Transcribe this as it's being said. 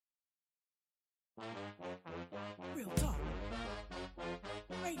Real talk.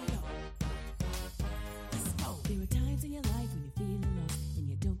 Radio. Let's go. There are times in your life when you're feeling lost and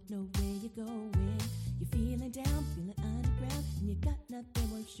you don't know where you're going. You're feeling down, feeling underground, and you got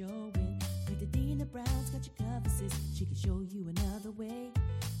nothing worth showing. Dr. Dina Brown's got your cover, sis. She can show you another way.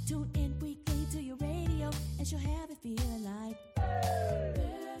 Tune in weekly to your radio, and she'll have it feeling like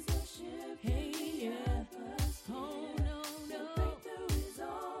there's a shift. Hey, yeah. Oh, no, no. The breakthrough is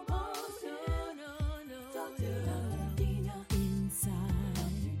almost here. No. Talk to Dr. Dina. Inside.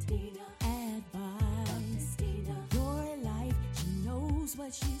 Dr. Dina. Advice. Dr. Dina. Your life, she knows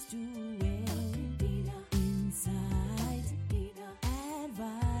what she's doing. Dr. Dina. Inside. Dr. Dina.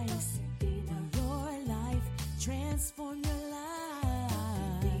 Advice. Dr. Dina. Your life, transform your life.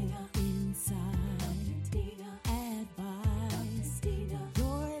 Dr. Dina. Inside. Dr. Dina. Advice. Dr. Dina.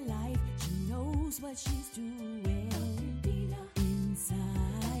 Your life, she knows what she's doing. Dr. Dina.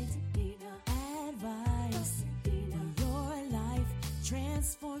 Inside. Dr. Dina. Advice. Dr. Dina. Your life,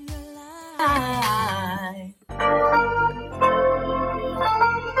 transform your life.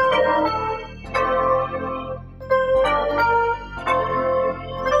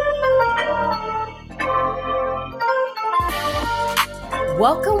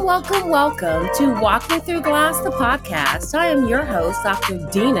 Welcome to Walking Through Glass, the podcast. I am your host, Dr.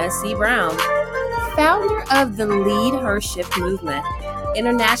 Dina C. Brown, founder of the Lead Her Shift movement,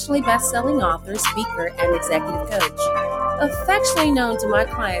 internationally best-selling author, speaker, and executive coach, affectionately known to my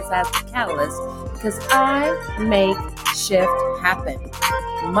clients as the Catalyst because I make shift happen.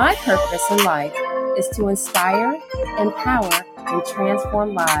 My purpose in life is to inspire, empower, and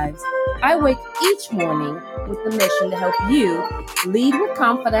transform lives. I wake each morning with the mission to help you lead with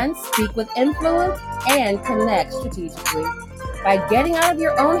confidence, speak with influence, and connect strategically by getting out of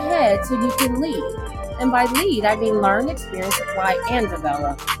your own head so you can lead. And by lead, I mean learn, experience, apply, and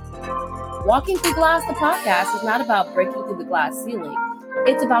develop. Walking Through Glass, the podcast, is not about breaking through the glass ceiling.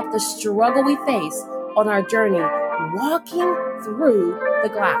 It's about the struggle we face on our journey, walking through the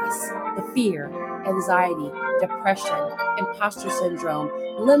glass, the fear, anxiety, depression, imposter syndrome,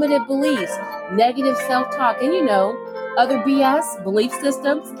 limited beliefs, negative self-talk, and other BS, belief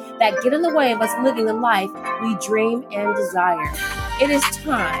systems that get in the way of us living the life we dream and desire. It is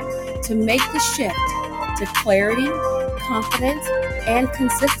time to make the shift to clarity, confidence, and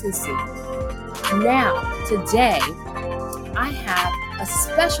consistency. Now, today, I have a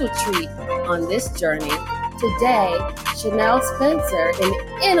special treat on this journey. Today, Chanel Spencer, an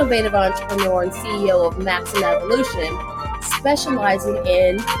innovative entrepreneur and CEO of Maxim Evolution, specializing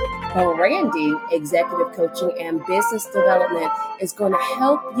in branding, executive coaching, and business development, is going to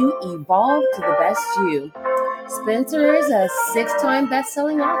help you evolve to the best you. Spencer is a 6-time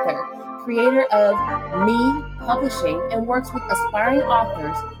best-selling author, creator of Me Publishing, and works with aspiring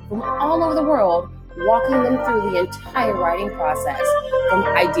authors from all over the world, walking them through the entire writing process, from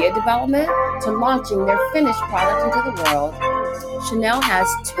idea development to launching their finished product into the world. Chanel has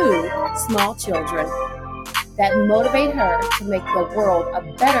 2 small children that motivate her to make the world a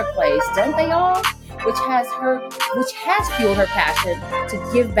better place, don't they all? Which has fueled her passion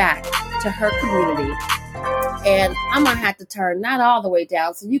to give back to her community. And I'm going to have to turn that all the way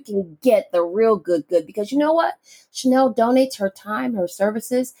down so you can get the real good, because you know what? Chanel donates her time, her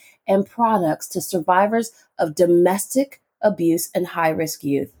services, and products to survivors of domestic abuse and high-risk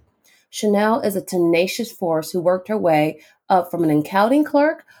youth. Chanel is a tenacious force who worked her way up from an accounting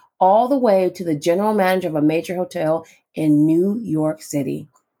clerk all the way to the general manager of a major hotel in New York City.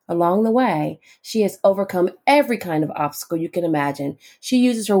 Along the way, she has overcome every kind of obstacle you can imagine. She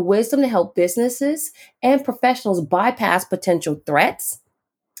uses her wisdom to help businesses and professionals bypass potential threats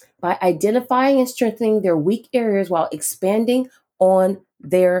by identifying and strengthening their weak areas while expanding on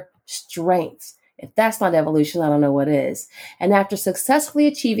their strengths. If that's not evolution, I don't know what is. And after successfully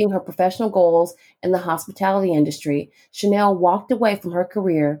achieving her professional goals in the hospitality industry, Chanel walked away from her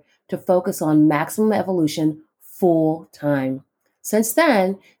career to focus on Maximum Evolution full time. Since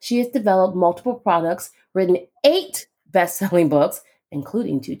then, she has developed multiple products, written 8 best-selling books,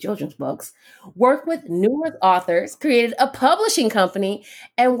 including 2 children's books, worked with numerous authors, created a publishing company,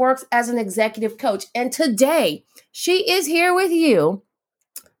 and works as an executive coach. And today, she is here with you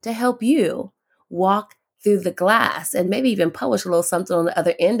to help you walk through the glass and maybe even publish a little something on the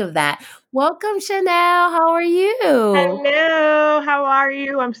other end of that. Welcome, Chanel. How are you? Hello, how are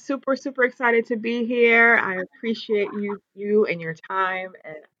you? I'm super, super excited to be here. I appreciate you and your time.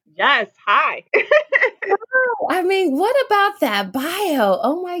 And yes, hi. I mean, what about that bio?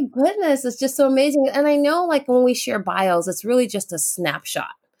 Oh my goodness, it's just so amazing. And I know, like, when we share bios, it's really just a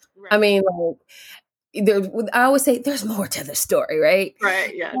snapshot. Right. I mean, like, I always say there's more to the story, right?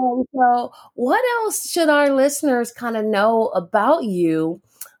 Right. Yes. So what else should our listeners kind of know about you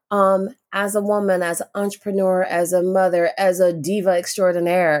as a woman, as an entrepreneur, as a mother, as a diva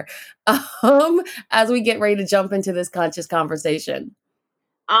extraordinaire, as we get ready to jump into this conscious conversation?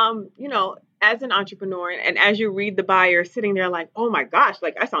 As an entrepreneur and as you read the bio, you're sitting there like, oh my gosh,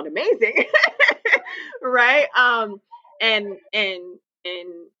 like I sound amazing. Right. And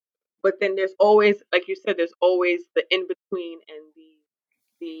but then there's always, like you said, there's always the in between and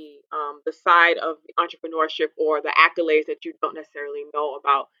the side of entrepreneurship or the accolades that you don't necessarily know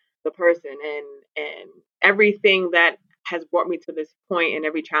about the person, and everything that has brought me to this point and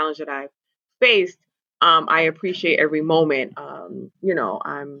every challenge that I've faced. I appreciate every moment. I'm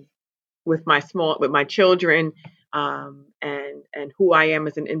with my children, and who I am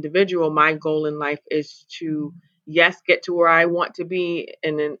as an individual. My goal in life is to, yes, get to where I want to be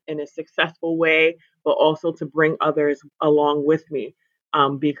in a successful way, but also to bring others along with me,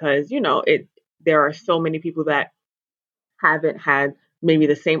 because there are so many people that haven't had maybe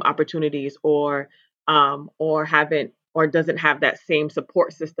the same opportunities, or haven't, or doesn't have that same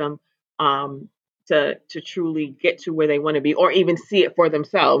support system, um to truly get to where they want to be, or even see it for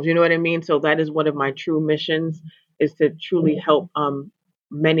themselves. You know what I mean? So that is one of my true missions, is to truly help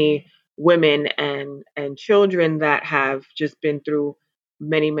many women and children that have just been through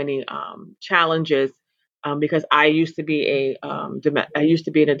many challenges, because I used to be I used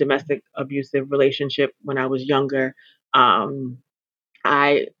to be in a domestic abusive relationship when I was younger. um,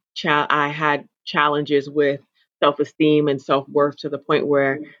 I had challenges with self-esteem and self-worth, to the point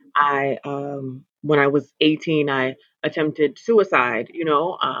where when I was 18, I attempted suicide,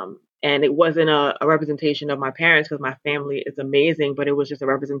 and it wasn't a representation of my parents, because my family is amazing, but it was just a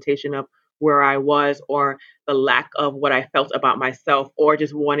representation of where I was, or the lack of what I felt about myself, or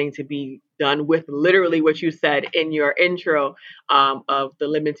just wanting to be done with literally what you said in your intro, of the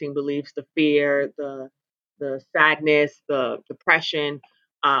limiting beliefs, the fear, the sadness, the depression,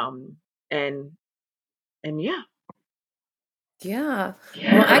 um, and yeah. Yeah.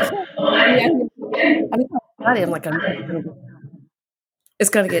 Well, I can't. I mean, I'm so excited. I'm like,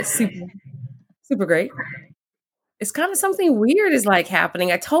 it's gonna get super, super great. It's kind of something weird is like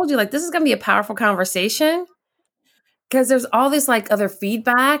happening. I told you, like, this is gonna be a powerful conversation because there's all this like other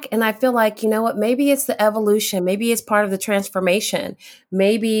feedback, and I feel like, you know what? Maybe it's the evolution. Maybe it's part of the transformation.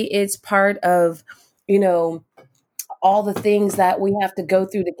 Maybe it's part of, you know, all the things that we have to go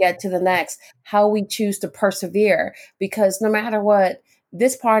through to get to the next, how we choose to persevere, because no matter what,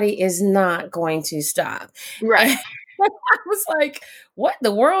 this party is not going to stop. Right. And I was like, what in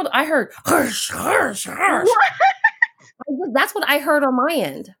the world? I heard, harsh, harsh, harsh. That's what I heard on my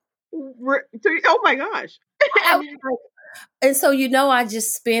end. Oh my gosh. I was like, and so, I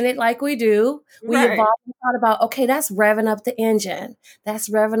just spin it like we do. We Right. evolved and thought about, okay, that's revving up the engine. That's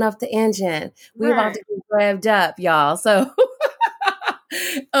revving up the engine. We're about to get revved up, y'all. So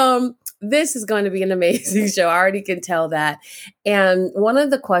this is going to be an amazing show. I already can tell that. And one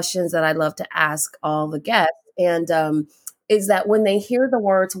of the questions that I love to ask all the guests, and is that when they hear the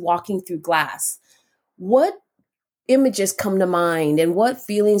words walking through glass, what images come to mind, and what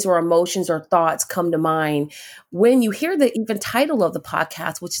feelings or emotions or thoughts come to mind when you hear the even title of the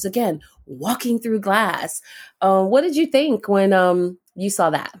podcast, which is, again, walking through glass? What did you think when you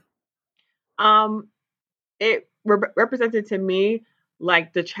saw that? It represented to me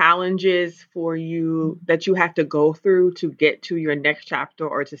like the challenges for you that you have to go through to get to your next chapter,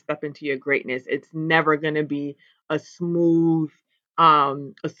 or to step into your greatness. It's never going to be a smooth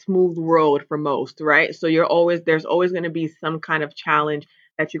a smooth road for most, right? So there's always going to be some kind of challenge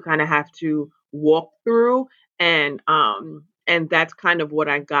that you kind of have to walk through, and that's kind of what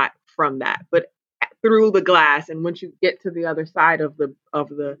I got from that. But through the glass, and once you get to the other side of the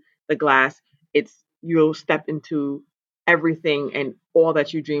glass, it's you'll step into everything and all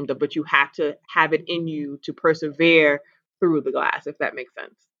that you dreamed of, but you have to have it in you to persevere through the glass, if that makes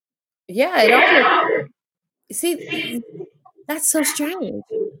sense. Yeah, it all see, that's so strange.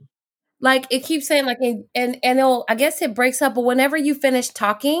 Like, it keeps saying, like, and I guess it breaks up, but whenever you finish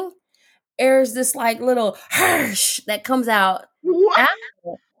talking, there's this like little harsh that comes out. What?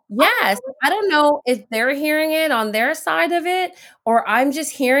 Yes. I don't know if they're hearing it on their side of it, or I'm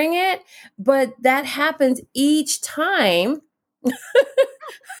just hearing it, but that happens each time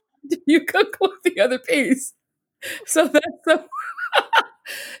you cook with the other piece. So that's so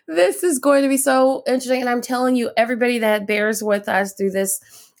this is going to be so interesting. And I'm telling you, everybody that bears with us through this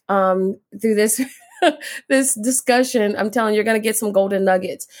this discussion, I'm telling you, you're going to get some golden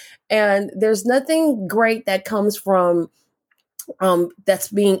nuggets. And there's nothing great that comes from that's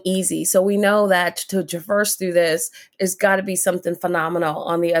being easy. So we know that to traverse through this, there's got to be something phenomenal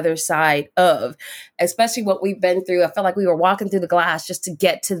on the other side of, especially what we've been through. I felt like we were walking through the glass just to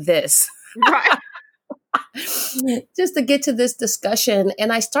get to this. Right. Just to get to this discussion.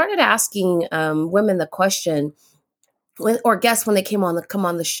 And I started asking women the question, or guests when they come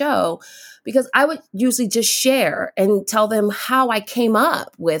on the show, because I would usually just share and tell them how I came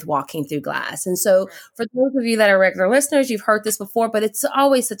up with Walking Through Glass. And so for those of you that are regular listeners, you've heard this before, but it's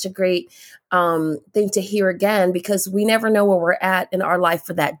always such a great thing to hear again, because we never know where we're at in our life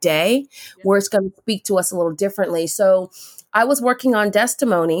for that day, where it's going to speak to us a little differently. So I was working on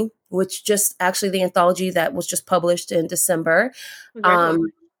Testimony, which just actually the anthology that was just published in December. What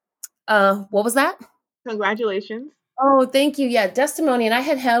was that? Congratulations. Oh, thank you. Yeah, Testimony. And I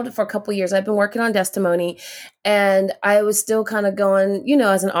had held it for a couple of years. I've been working on Testimony, and I was still kind of going,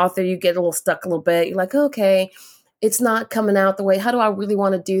 as an author, you get a little stuck a little bit. You're like, okay, it's not coming out the way, how do I really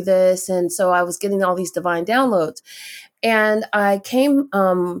want to do this? And so I was getting all these divine downloads. And I came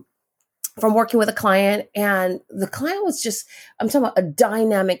from working with a client, and the client was just, I'm talking about a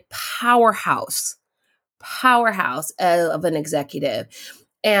dynamic powerhouse of an executive.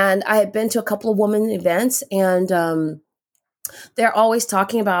 And I had been to a couple of women events, and they're always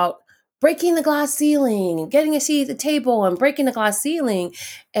talking about breaking the glass ceiling and getting a seat at the table and breaking the glass ceiling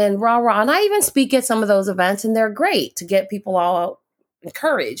and rah, rah. And I even speak at some of those events, and they're great to get people all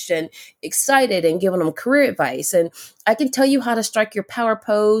encouraged and excited and giving them career advice. And I can tell you how to strike your power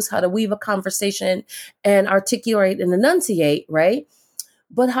pose, how to weave a conversation and articulate and enunciate, right?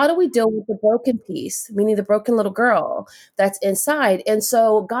 But how do we deal with the broken piece, meaning the broken little girl that's inside? And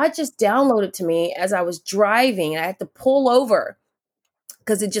so God just downloaded to me as I was driving. I had to pull over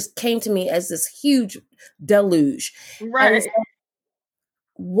because it just came to me as this huge deluge. Right. So,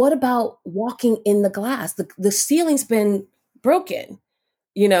 what about walking in the glass? The ceiling's been broken,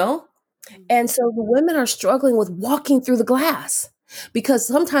 And so the women are struggling with walking through the glass. Because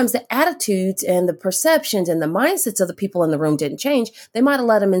sometimes the attitudes and the perceptions and the mindsets of the people in the room didn't change. They might have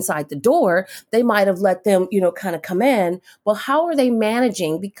let them inside the door. They might have let them, kind of come in. Well, how are they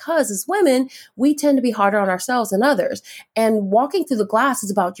managing? Because as women, we tend to be harder on ourselves than others. And walking through the glass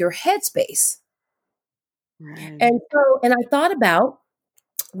is about your headspace. Right. And I thought about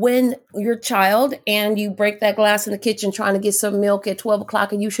when you're a child and you break that glass in the kitchen trying to get some milk at 12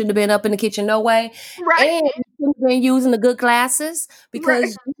 o'clock and you shouldn't have been up in the kitchen, no way. Right. And you shouldn't have been using the good glasses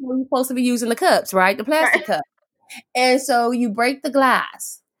because you're supposed to be using the cups, right? The plastic cup. And so you break the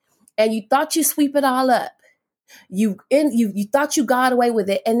glass and you thought you sweep it all up. You thought you got away with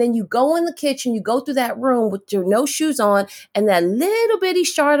it. And then you go in the kitchen, you go through that room with your no shoes on, and that little bitty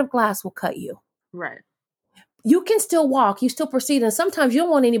shard of glass will cut you. Right. You can still walk, you still proceed. And sometimes you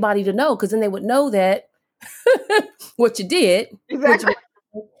don't want anybody to know because then they would know that what you did. Exactly.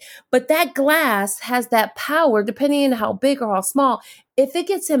 But that glass has that power, depending on how big or how small. If it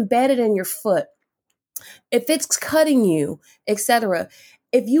gets embedded in your foot, if it's cutting you, etc.,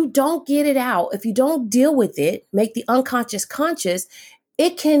 if you don't get it out, if you don't deal with it, make the unconscious conscious,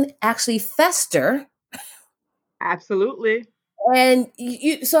 it can actually fester. Absolutely. And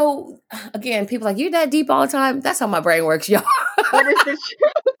so again, people are like, you that deep all the time? That's how my brain works, y'all. That is the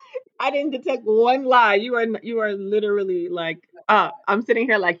truth. I didn't detect one lie. You are literally like, I'm sitting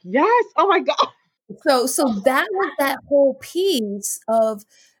here like, yes, oh my God. So that was that whole piece of,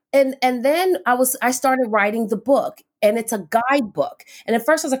 and then I started writing the book, and it's a guidebook. And at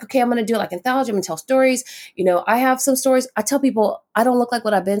first I was like, okay, I'm going to do like anthology. I'm going to tell stories. I have some stories. I tell people I don't look like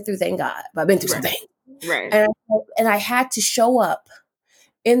what I've been through. Thank God. But I've been through some things. Right. And I had to show up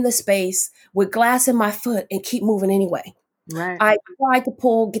in the space with glass in my foot and keep moving anyway. Right. I tried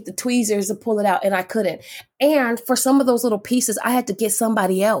to get the tweezers to pull it out, and I couldn't. And for some of those little pieces, I had to get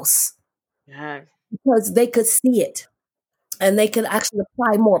somebody else. Yes. Because they could see it. And they could actually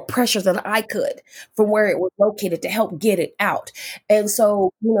apply more pressure than I could from where it was located to help get it out. And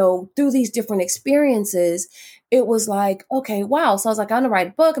so, through these different experiences, it was like, okay, wow. So I was like, I'm going to write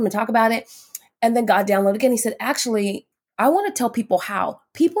a book. I'm going to talk about it. And then God downloaded again. He said, actually, I want to tell people how.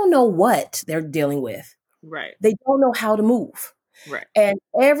 People know what they're dealing with. Right. They don't know how to move. Right. And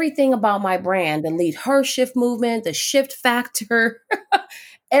everything about my brand, the Lead Her Shift movement, the shift factor,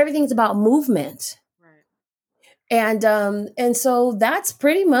 everything's about movement. Right. And so that's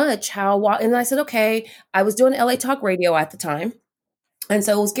pretty much how, and I said, okay, I was doing LA Talk Radio at the time. And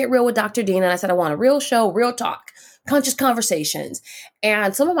so it was Get Real with Dr. Dean. And I said, I want a real show, real talk, conscious conversations.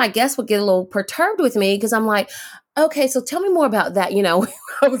 And some of my guests would get a little perturbed with me because I'm like, okay, so tell me more about that.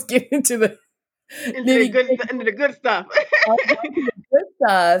 I was getting into the good stuff. good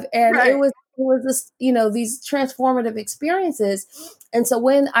stuff. And Right. it was this, these transformative experiences. And so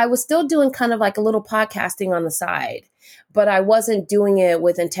when I was still doing kind of like a little podcasting on the side, but I wasn't doing it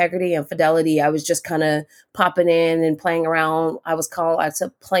with integrity and fidelity. I was just kind of popping in and playing around. I was a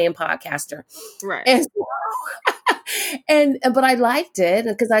playing podcaster. Right. And but I liked it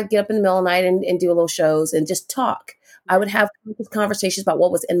because I'd get up in the middle of the night and do little shows and just talk. I would have conversations about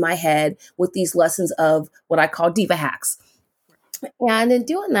what was in my head with these lessons of what I call diva hacks. And in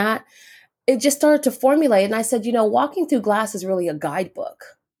doing that, it just started to formulate. And I said, walking through glass is really a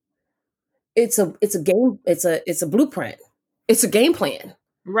guidebook. It's a game. It's a blueprint. It's a game plan.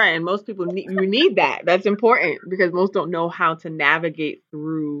 Right. And most people need that. That's important because most don't know how to navigate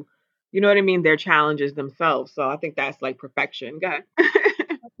through, their challenges themselves. So I think that's like perfection. Go ahead.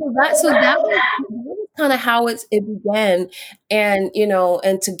 So that was kind of how it began. And,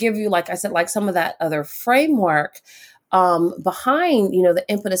 and to give you, like I said, like some of that other framework behind, the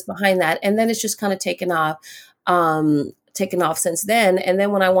impetus behind that. And then it's just kind of taken off since then. And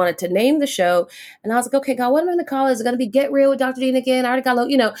then when I wanted to name the show, and I was like, okay, God, what am I going to call it? Is it going to be Get Real with Dr. Dina again? I already got,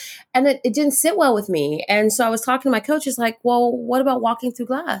 and it didn't sit well with me. And so I was talking to my coaches like, well, what about Walking Through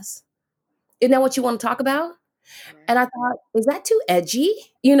Glass? Isn't that what you want to talk about? Right. And I thought, is that too edgy?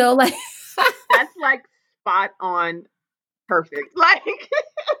 Like that's like spot on perfect. Like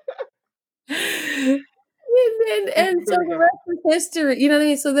and so the rest is history. You know what I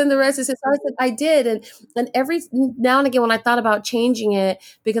mean? So then the rest is history. So I did. And every now and again when I thought about changing it,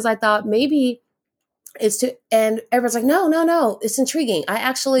 because I thought maybe it's and everyone's like, no, it's intriguing. I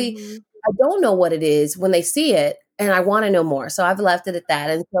actually I don't know what it is when they see it. And I want to know more. So I've left it at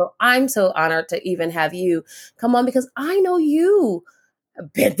that. And so I'm so honored to even have you come on because I know you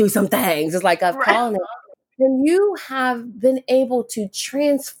have been through some things. It's like I've called it. And you have been able to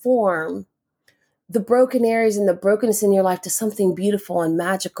transform the broken areas and the brokenness in your life to something beautiful and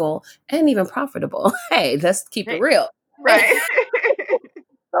magical and even profitable. Hey, let's keep it real. Right.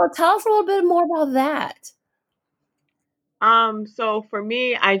 So tell us a little bit more about that. So for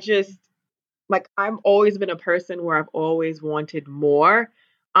me, I've always been a person where I've always wanted more.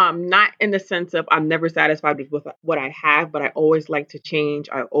 Not in the sense of I'm never satisfied with what I have, but I always like to change.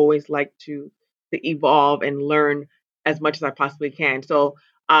 I always like to evolve and learn as much as I possibly can. So,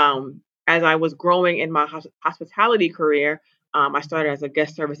 as I was growing in my hospitality career, I started as a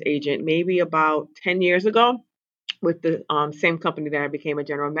guest service agent maybe about 10 years ago with the same company that I became a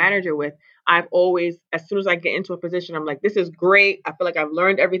general manager with. I've always, as soon as I get into a position, I'm like, this is great. I feel like I've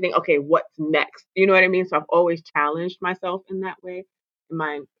learned everything. Okay, what's next? You know what I mean? So I've always challenged myself in that way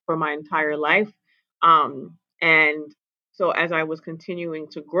for my entire life. And so as I was continuing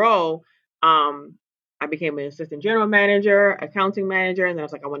to grow, I became an assistant general manager, accounting manager, and then I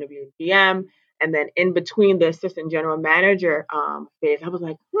was like, I want to be a GM. And then in between the assistant general manager phase, I was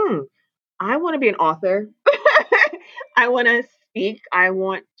like, I want to be an author. I want to speak. I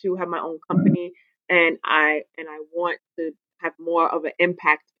want to have my own company, and I want to have more of an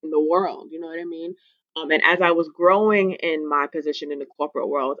impact in the world. You know what I mean? And as I was growing in my position in the corporate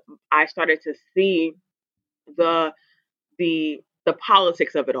world, I started to see the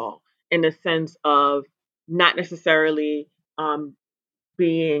politics of it all, in the sense of not necessarily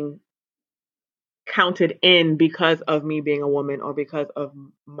being counted in because of me being a woman or because of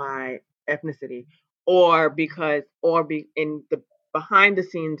my ethnicity or in the behind the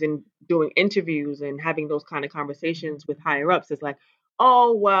scenes and doing interviews and having those kind of conversations with higher ups. It's like,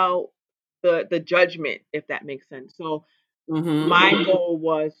 oh well, the judgment, if that makes sense. So my goal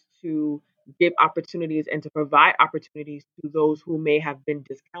was to give opportunities and to provide opportunities to those who may have been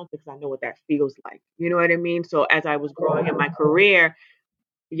discounted, because I know what that feels like. You know what I mean? So as I was growing in my career,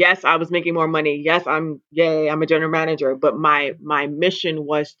 yes, I was making more money. Yes, I'm a general manager, but my mission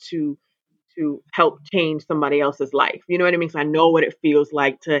was to help change somebody else's life. You know what I mean? So I know what it feels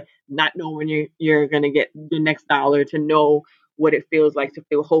like to not know when you're going to get the next dollar, to know what it feels like to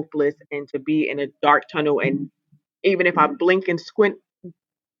feel hopeless and to be in a dark tunnel. And even if I blink and squint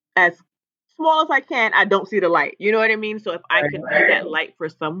as small as I can, I don't see the light. You know what I mean? So if I could be that light for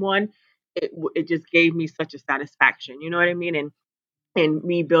someone, it just gave me such a satisfaction. You know what I mean? And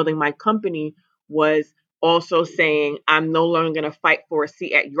me building my company was also saying, I'm no longer going to fight for a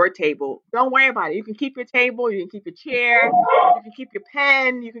seat at your table. Don't worry about it. You can keep your table, you can keep your chair, you can keep your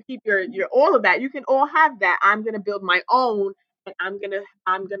pen, you can keep your all of that. You can all have that. I'm going to build my own, and I'm going to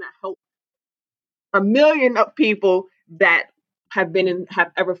help a million of people that have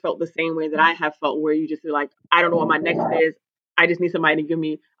ever felt the same way that I have felt, where you just feel like, I don't know what my next is. I just need somebody to give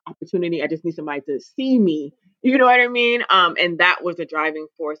me opportunity. I just need somebody to see me. You know what I mean? And that was a driving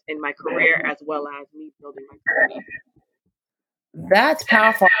force in my career, as well as me building my company. That's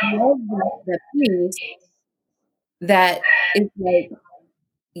powerful. I love the piece that is like,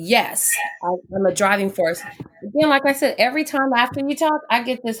 yes, I'm a driving force. Again, like I said, every time after you talk, I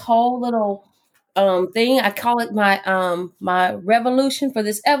get this whole little thing. I call it my revolution for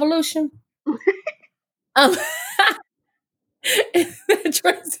this evolution. Um, in the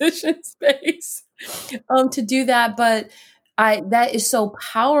transition space to do that. But that is so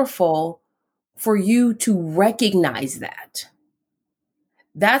powerful for you to recognize that.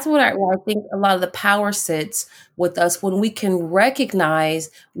 That's where I think a lot of the power sits with us when we can recognize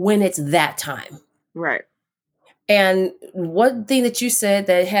when it's that time. Right. And one thing that you said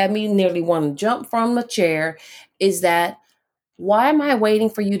that had me nearly want to jump from the chair is that, why am I waiting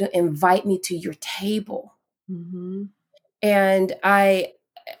for you to invite me to your table? Mm-hmm. And I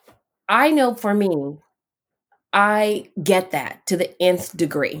know for me, I get that to the nth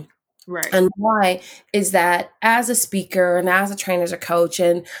degree. Right. And why is that, as a speaker and as a trainer, as a coach,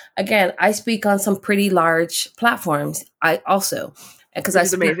 and again, I speak on some pretty large platforms. I also, because I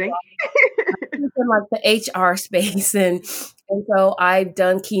speak amazing. in like the HR space, and so I've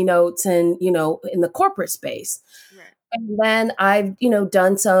done keynotes and in the corporate space. Right. And then I've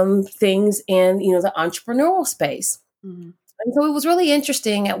done some things in the entrepreneurial space. Mm-hmm. And so it was really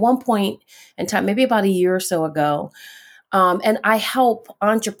interesting at one point in time, maybe about a year or so ago. And I help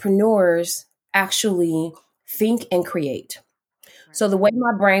entrepreneurs actually think and create. Right. So the way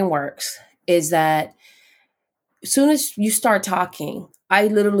my brain works is that as soon as you start talking, I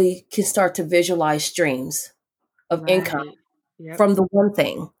literally can start to visualize streams of income from the one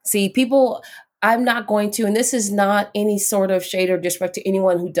thing. See, people, I'm not going to, and this is not any sort of shade or disrespect to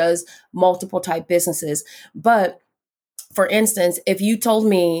anyone who does multiple type businesses, but for instance, if you told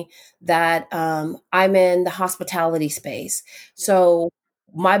me that I'm in the hospitality space, so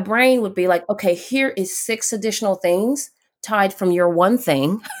my brain would be like, okay, here is 6 additional things tied from your one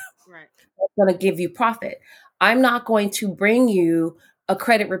thing that's going to give you profit. I'm not going to bring you a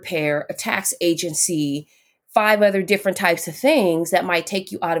credit repair, a tax agency, 5 other different types of things that might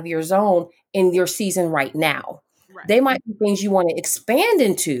take you out of your zone in your season right now. Right. They might be things you want to expand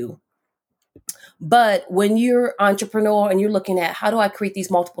into. But when you're entrepreneur and you're looking at, how do I create these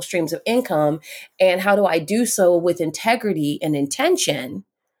multiple streams of income, and how do I do so with integrity and intention?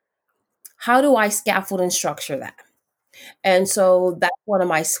 How do I scaffold and structure that? And so that's one of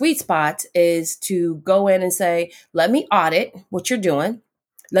my sweet spots, is to go in and say, let me audit what you're doing.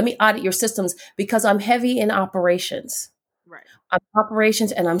 Let me audit your systems, because I'm heavy in operations. Right. I'm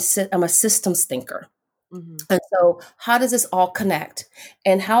operations, and I'm a systems thinker. Mm-hmm. And so how does this all connect?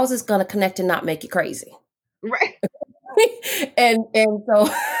 And how is this going to connect and not make you crazy? Right. and so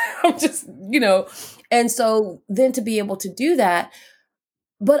I'm just, and so then to be able to do that,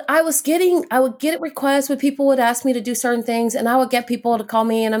 but I would get requests when people would ask me to do certain things, and I would get people to call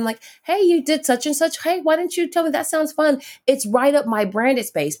me and I'm like, hey, you did such and such. Hey, why didn't you tell me? That sounds fun. It's right up my branded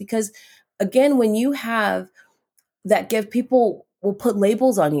space, because again, when you have that gift, people will put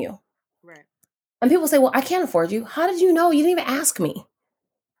labels on you. And people say, well, I can't afford you. How did you know? You didn't even ask me.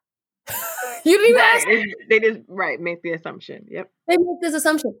 You didn't even ask me. They just, make the assumption. Yep. They make this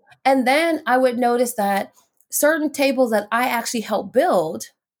assumption. And then I would notice that certain tables that I actually help build,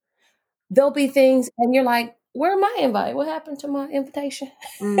 there'll be things, and you're like, where am I invited? What happened to my invitation?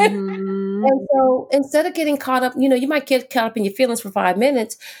 Mm-hmm. And so instead of getting caught up, you might get caught up in your feelings for 5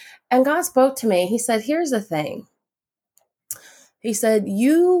 minutes. And God spoke to me. He said, here's the thing. He said,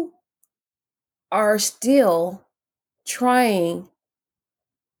 you are still trying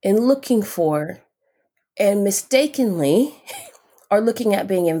and looking for, and mistakenly are looking at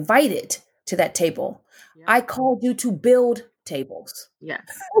being invited to that table. Yeah. I called you to build tables. Yeah.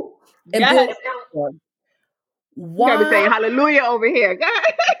 And yes. build. Why? You gotta be saying hallelujah over here.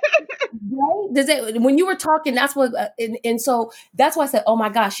 Right? When you were talking, that's what, and so that's why I said, oh my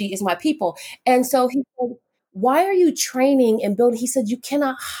gosh, she is my people. And so he said, why are you training and building? He said, you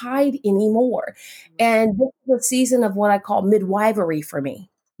cannot hide anymore. Mm-hmm. And this is a season of what I call midwifery for me.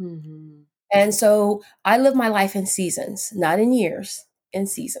 Mm-hmm. And so I live my life in seasons, not in years, in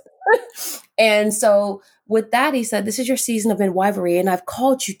seasons. And so with that, he said, this is your season of midwifery, and I've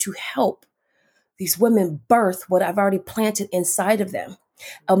called you to help these women birth what I've already planted inside of them.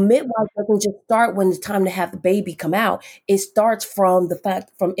 A midwife doesn't just start when it's time to have the baby come out. It starts from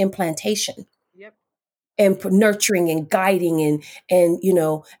implantation. Yep. And nurturing and guiding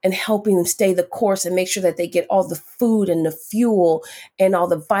and helping them stay the course and make sure that they get all the food and the fuel and all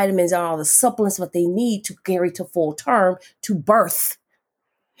the vitamins and all the supplements that they need to carry to full term to birth.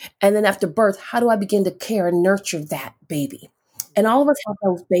 And then after birth, how do I begin to care and nurture that baby? And all of us have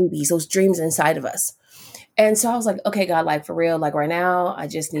those babies, those dreams inside of us. And so I was like, okay, God, like for real, like right now, I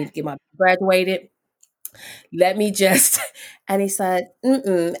just need to get my graduated. Let me just, and he said,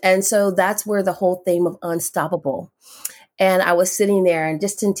 mm-mm. And so that's where the whole theme of unstoppable. And I was sitting there and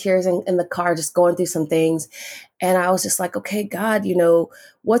just in tears in the car, just going through some things. And I was just like, okay, God,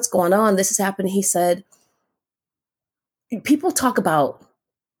 what's going on? This is happening. He said, people talk about,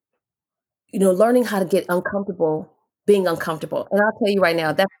 learning how to get uncomfortable, being uncomfortable. And I'll tell you right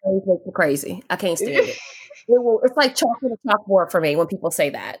now, that phrase makes me crazy. I can't stand it. It's like chalking a chalkboard for me when people say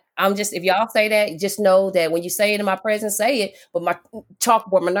that. If y'all say that, just know that when you say it in my presence, say it, but my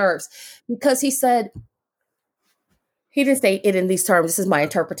chalkboard, my nerves. Because he said, he didn't say it in these terms. This is my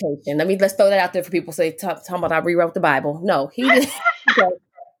interpretation. Let's throw that out there for people say, talking about I rewrote the Bible. No, he didn't.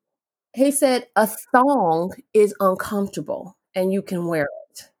 He said, a thong is uncomfortable and you can wear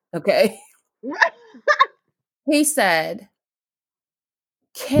it. Okay. He said,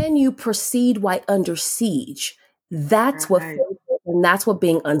 can you proceed while under siege? That's what faith is, and that's what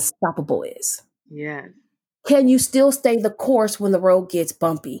being unstoppable is. Yes. Can you still stay the course when the road gets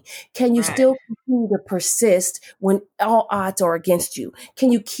bumpy? Can you still continue to persist when all odds are against you?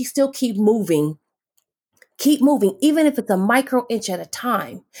 Can you still keep moving? Keep moving, even if it's a micro inch at a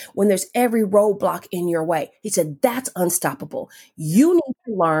time, when there's every roadblock in your way. He said, that's unstoppable. You need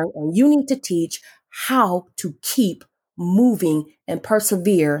to learn and you need to teach how to keep moving and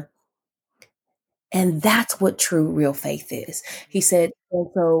persevere. And that's what true, real faith is. He said, and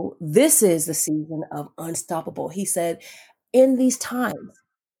so this is the season of unstoppable. He said, in these times,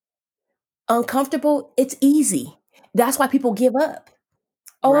 uncomfortable, it's easy. That's why people give up.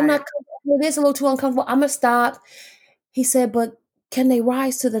 Oh, I'm not comfortable. It is a little too uncomfortable. I'm going to stop. He said, but can they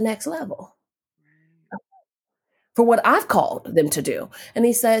rise to the next level for what I've called them to do? And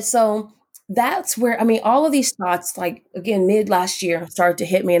he said, so that's where, all of these thoughts, like, again, mid last year started to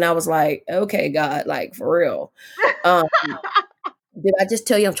hit me. And I was like, okay, God, like for real. Did I just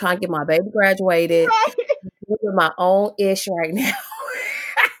tell you I'm trying to get my baby graduated? With my own ish right now.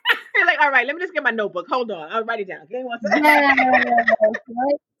 You're like, all right, let me just get my notebook. Hold on. I'll write it down. Give me 1 second. Yes,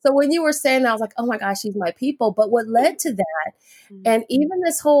 right? So when you were saying that, I was like, oh my gosh, she's my people. But what led to that, and even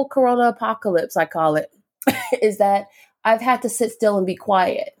this whole Corona apocalypse, I call it, is that I've had to sit still and be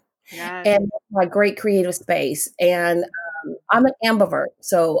quiet. Yes. And my great creative space. And I'm an ambivert.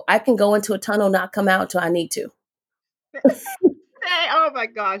 So I can go into a tunnel, not come out until I need to. Oh my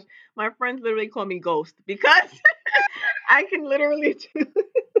gosh. My friends literally call me Ghost because I can literally do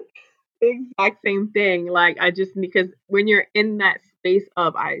the exact same thing. Like because when you're in that space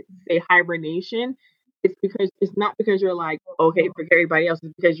of, I say, hibernation, it's not because you're like, okay, forget everybody else.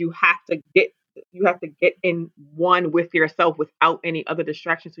 It's because you have to get in one with yourself without any other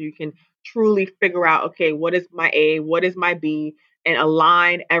distractions, so you can truly figure out, okay, what is my A, what is my B, and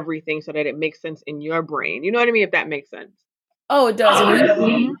align everything so that it makes sense in your brain. You know what I mean? If that makes sense. Oh, it does. As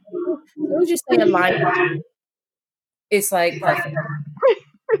soon as you say align, it's like perfect.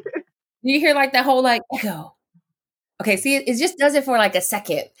 You hear like that whole like echo. Okay, see, it just does it for like a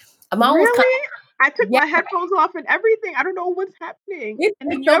second. I'm always really? I took my headphones off and everything. I don't know what's happening.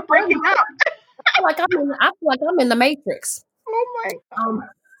 And then you're breaking up. I feel like I'm in the Matrix. Oh my God.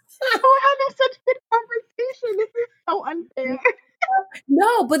 We're having such good conversation. This is so unfair.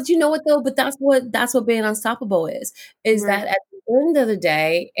 No, but you know what though? But that's what being unstoppable is that at the end of the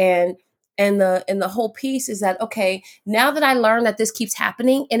day, and the whole piece is that, okay, now that I learned that this keeps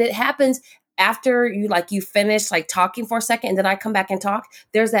happening, and it happens after you finish like talking for a second, and then I come back and talk,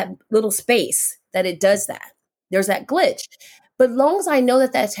 there's that little space that it does that. There's that glitch. But as long as I know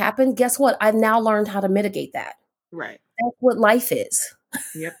that that's happened, guess what? I've now learned how to mitigate that. Right. That's what life is.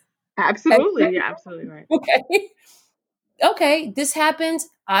 Yep. Absolutely. Yeah, absolutely right. Okay, this happens.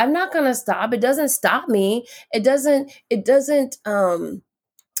 I'm not going to stop. It doesn't stop me. It doesn't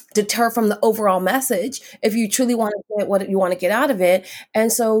deter from the overall message if you truly want to get what you want to get out of it.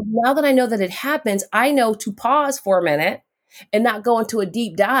 And so now that I know that it happens, I know to pause for a minute and not go into a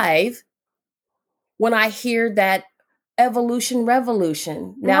deep dive when I hear that evolution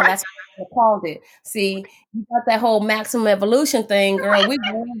revolution. Now that's what I called it. See, you got that whole maximum evolution thing, girl.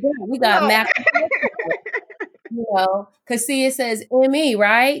 We got maximum. Because see, it says me,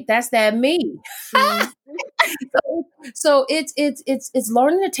 right? That's that me. So it's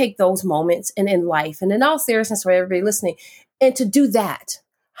learning to take those moments and in life, and in all seriousness for everybody listening, and to do that.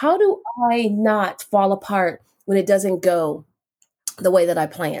 How do I not fall apart when it doesn't go the way that I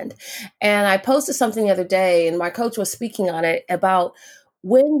planned? And I posted something the other day, and my coach was speaking on it about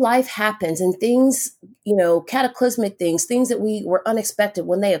when life happens and things, cataclysmic things that we were unexpected,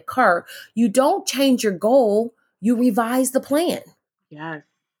 when they occur, you don't change your goal. You revise the plan. Yes.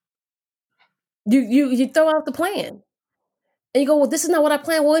 You throw out the plan. And you go, well, this is not what I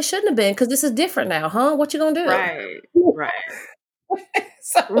planned. Well, it shouldn't have been because this is different now, huh? What you gonna Right. do? Right.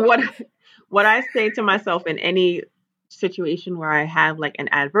 So, What I say to myself in any situation where I have like an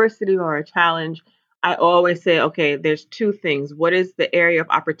adversity or a challenge, I always say, okay, there's two things. What is the area of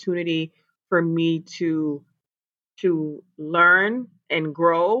opportunity for me to learn and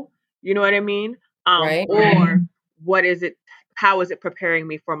grow? You know what I mean? right. Or what is it? How is it preparing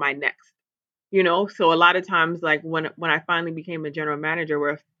me for my next? So a lot of times, like when I finally became a general manager,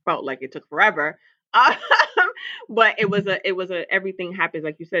 where it felt like it took forever, um, but it was a everything happens,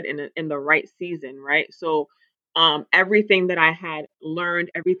 like you said, in the right season, right? So everything that I had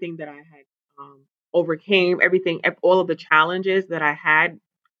learned, everything that I had overcame, all of the challenges that I had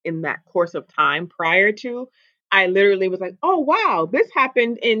in that course of time prior to, I literally was like, oh wow, this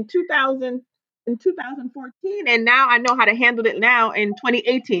happened in 2014, and now I know how to handle it now in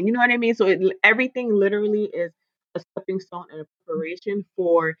 2018. You know what I mean? So everything literally is a stepping stone and a preparation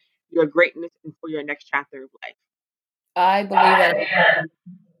for your greatness and for your next chapter of life. I believe that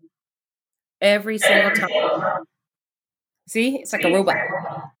every single time. See, it's like a robot.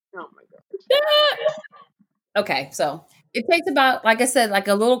 Oh my god. Okay, so it takes about, like I said, like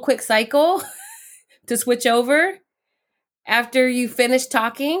a little quick cycle to switch over after you finish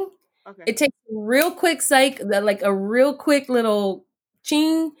talking. Okay. It takes a real quick like a real quick little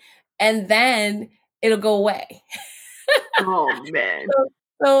ching, and then it'll go away. Oh man.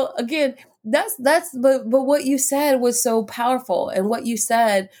 So again, but what you said was so powerful, and what you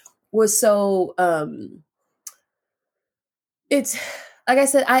said was so it's like I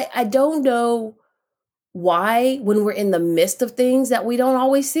said, I don't know why when we're in the midst of things that we don't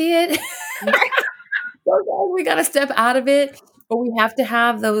always see it. Sometimes we got to step out of it, but we have to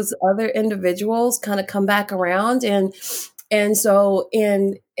have those other individuals kind of come back around, and so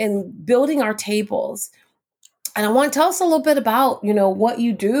in building our tables. And I want to tell us a little bit about, what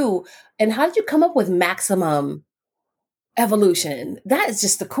you do and how did you come up with maximum evolution? That is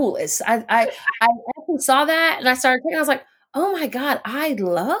just the coolest. I actually saw that and I started thinking, I was like, oh my God, I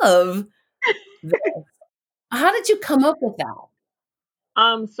love this. How did you come up with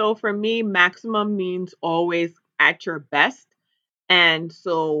that? So for me, maximum means always at your best. And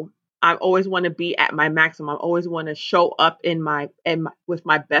so I always want to be at my maximum. I always want to show up with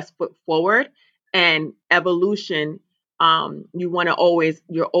my best foot forward. And evolution, you're always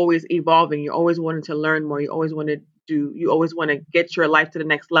evolving. You're always wanting to learn more. You always want to get your life to the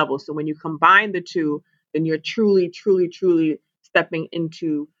next level. So when you combine the two, then you're truly, truly, truly stepping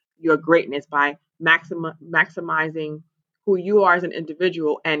into your greatness by maximizing who you are as an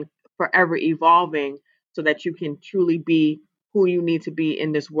individual and forever evolving so that you can truly be who you need to be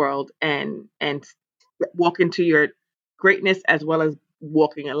in this world and walk into your greatness as well as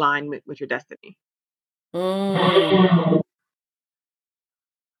walking in line with your destiny. Mm,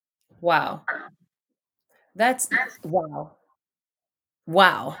 wow. That's wow.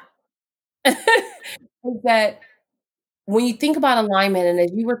 Wow. Is that when you think about alignment, and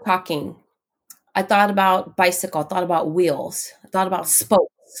as you were talking, I thought about bicycle, I thought about wheels, I thought about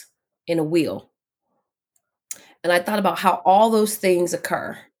spokes in a wheel. And I thought about how all those things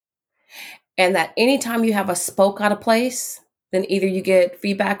occur. And that anytime you have a spoke out of place, then either you get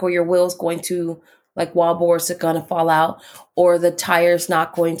feedback or your wheel's going to, like wall boards are going to fall out, or the tire's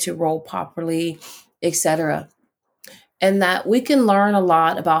not going to roll properly, etc. And that we can learn a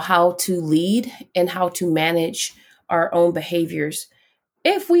lot about how to lead and how to manage our own behaviors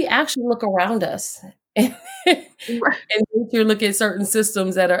if we actually look around us and, you look at certain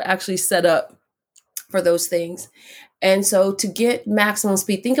systems that are actually set up for those things. And so to get maximum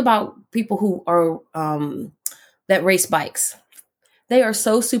speed, think about people who are that race bikes. They are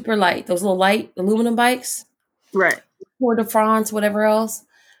so super light. Those little light aluminum bikes, Right. Tour de France, whatever else.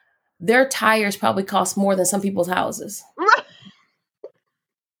 Their tires probably cost more than some people's houses.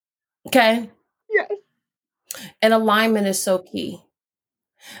 Okay. Yes. And alignment is so key.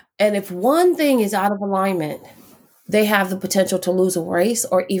 And if one thing is out of alignment, they have the potential to lose a race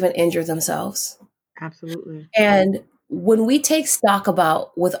or even injure themselves. Absolutely. And when we take stock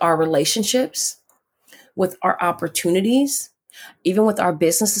about with our relationships, with our opportunities, even with our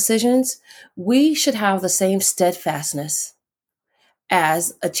business decisions, we should have the same steadfastness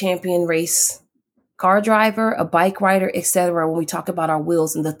as a champion race car driver, a bike rider, etc. when we talk about our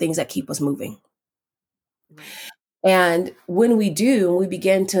wheels and the things that keep us moving. Right. And when we do, we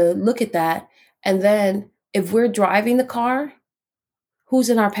begin to look at that. And then if we're driving the car, who's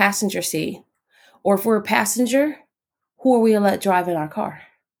in our passenger seat? Or if we're a passenger, who are we to let drive in our car?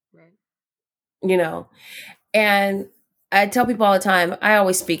 Right. And I tell people all the time, I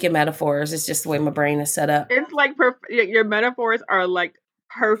always speak in metaphors. It's just the way my brain is set up. It's like perfect. Your metaphors are like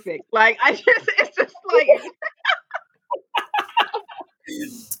perfect. Like it's just like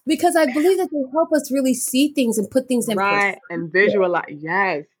Because I believe that they help us really see things and put things in right perspective. and visualize.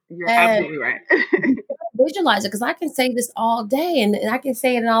 Yes, you're And absolutely right. visualize it, because I can say this all day and I can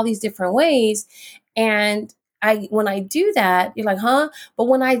say it in all these different ways. And when I do that, you're like, huh? But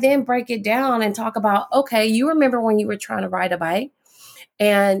when I then break it down and talk about, okay, you remember when you were trying to ride a bike,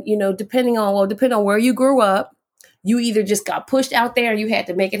 and depending on where you grew up, you either just got pushed out there and you had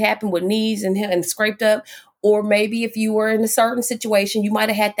to make it happen with knees and scraped up, or maybe if you were in a certain situation, you might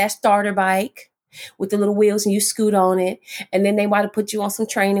have had that starter bike with the little wheels and you scoot on it, and then they might have put you on some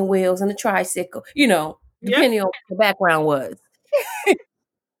training wheels and a tricycle, Yep. depending on what the background was.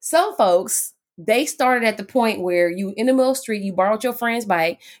 Some folks, they started at the point where you in the middle of the street, you borrowed your friend's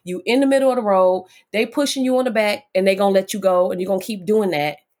bike, you in the middle of the road, they pushing you on the back, and they gonna let you go, and you're gonna keep doing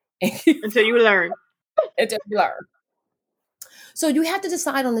that Until you learn. until you learn. So you have to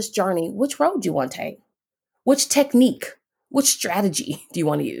decide on this journey which road you want to take, which technique, which strategy do you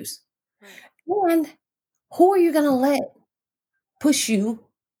want to use, and who are you gonna let push you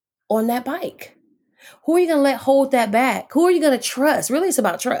on that bike? Who are you gonna let hold that back? Who are you gonna trust? Really, it's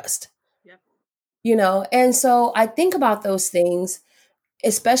about trust. Yep. And so I think about those things,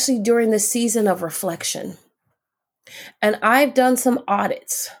 especially during the season of reflection. And I've done some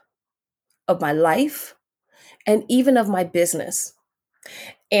audits of my life and even of my business.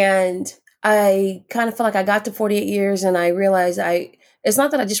 And I kind of felt like I got to 48 years and I realized it's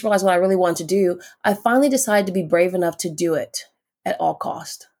not that I just realized what I really want to do. I finally decided to be brave enough to do it at all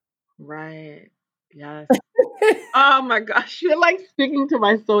cost. Right. Yes. Oh my gosh, you're like speaking to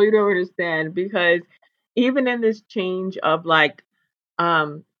my soul. You don't understand because even in this change of like, I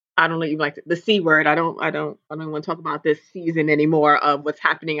don't even like the C word. I don't want to talk about this season anymore of what's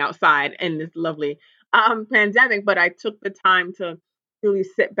happening outside in this lovely pandemic. But I took the time to really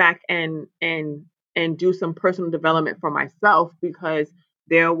sit back and do some personal development for myself because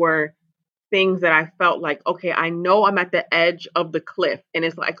there were things that I felt like, okay, I know I'm at the edge of the cliff. And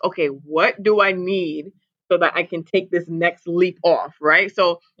it's like, okay, what do I need so that I can take this next leap off? Right.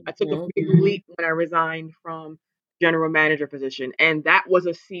 So I took a big leap when I resigned from general manager position. And that was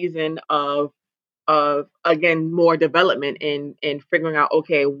a season of again more development in figuring out,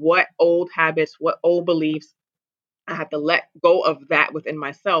 okay, what old habits, what old beliefs I have to let go of that within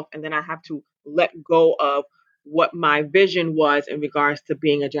myself. And then I have to let go of what my vision was in regards to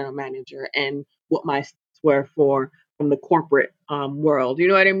being a general manager and what my steps were for from the corporate world. You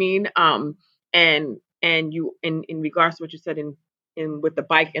know what I mean? And you in regards to what you said in with the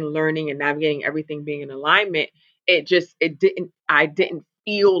bike and learning and navigating everything being in alignment, it didn't I didn't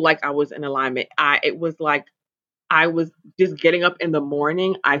feel like I was in alignment. It was like I was just getting up in the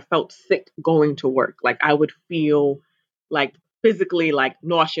morning, I felt sick going to work. Like I would feel like physically like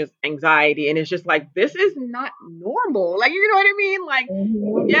nauseous, anxiety. And it's just like, this is not normal. Like, you know what I mean?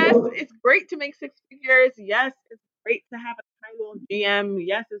 Like, yes, it's great to make six figures. Yes, it's great to have a title GM.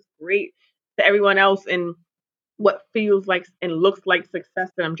 Yes, it's great to everyone else in what feels like and looks like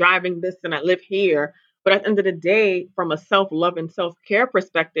success that I'm driving this and I live here. But at the end of the day, from a self love and self care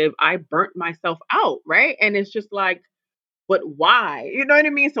perspective, I burnt myself out, right? And it's just like, but why? You know what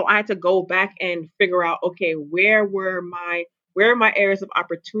I mean? So I had to go back and figure out, okay, where are my areas of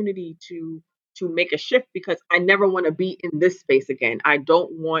opportunity to make a shift because I never want to be in this space again. I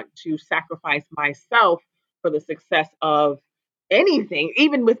don't want to sacrifice myself for the success of anything,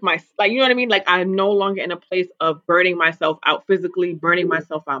 even with my like you know what I mean? Like I'm no longer in a place of burning myself out physically, burning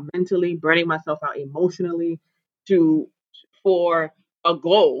myself out mentally, burning myself out emotionally to for a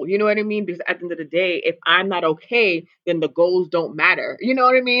goal. You know what I mean? Because at the end of the day, if I'm not okay, then the goals don't matter. You know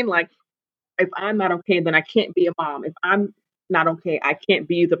what I mean? Like if I'm not okay, then I can't be a mom. If I'm not okay, I can't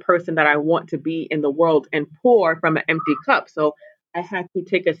be the person that I want to be in the world and pour from an empty cup. So I had to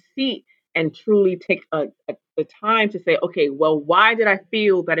take a seat and truly take the time to say, okay, well, why did I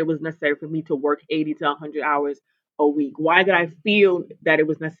feel that it was necessary for me to work 80 to 100 hours a week? Why did I feel that it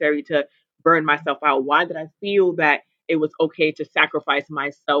was necessary to burn myself out? Why did I feel that it was okay to sacrifice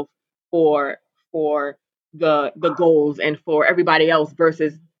myself for for the goals and for everybody else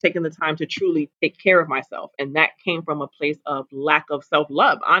versus taking the time to truly take care of myself? And that came from a place of lack of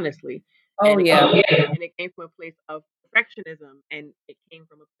self-love, honestly. Oh, yeah. And it came from a place of perfectionism, and it came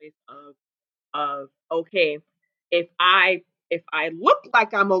from a place of okay, if I look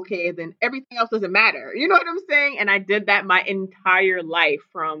like I'm okay, then everything else doesn't matter. You know what I'm saying? And I did that my entire life,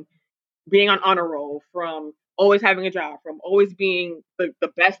 from being on honor roll, from always having a job, from always being the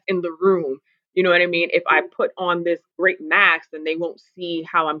best in the room. You know what I mean? If I put on this great mask, then they won't see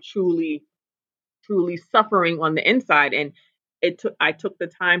how I'm truly suffering on the inside. And I took the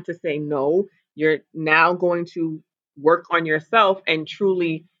time to say, no, you're now going to work on yourself and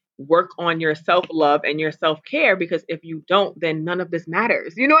truly work on your self-love and your self-care, because if you don't, then none of this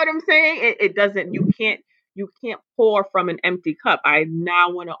matters. You know what I'm saying? It doesn't, you can't pour from an empty cup. I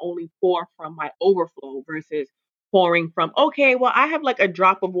now want to only pour from my overflow versus pouring from, okay, well, I have like a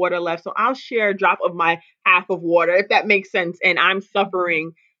drop of water left, so I'll share a drop of my half of water, if that makes sense. And I'm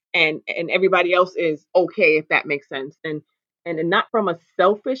suffering, and everybody else is okay, if that makes sense. And not from a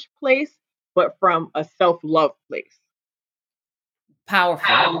selfish place, but from a self-love place.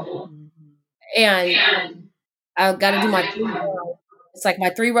 Powerful. And I've got to do my it's like my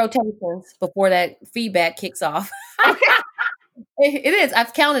 3 rotations before that feedback kicks off. It is.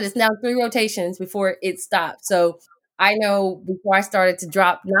 I've counted. It's now 3 rotations before it stops. So I know before I started to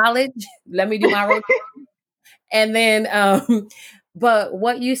drop knowledge, let me do my rotation. And then, but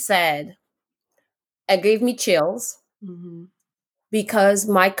what you said, it gave me chills because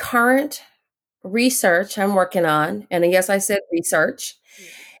my current research I'm working on, and yes, I said research,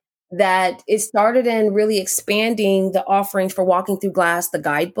 that it started in really expanding the offerings for Walking Through Glass, the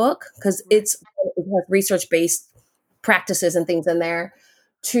guidebook, because it has research-based practices and things in there,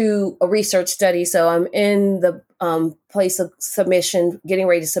 to a research study. So I'm in the place of submission, getting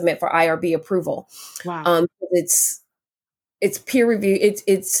ready to submit for IRB approval. Wow. It's peer review.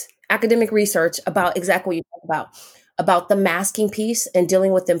 It's academic research about exactly what you talk about the masking piece and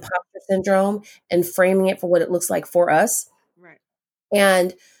dealing with imposter syndrome and framing it for what it looks like for us. Right.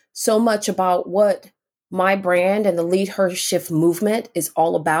 And so much about what my brand and the Lead Her Shift movement is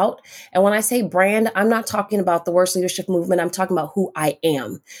all about. And when I say brand, I'm not talking about the worst leadership movement. I'm talking about who I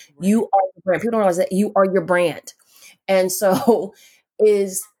am. Right. You are the brand. People don't realize that you are your brand. And so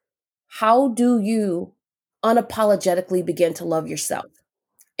is how do you unapologetically begin to love yourself?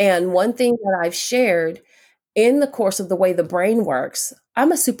 And one thing that I've shared in the course of the way the brain works,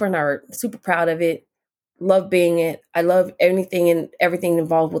 I'm a super nerd, super proud of it. Love being it. I love anything and everything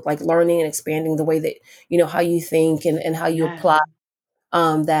involved with like learning and expanding the way that, how you think and how you apply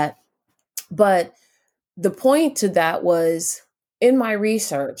that. But the point to that was in my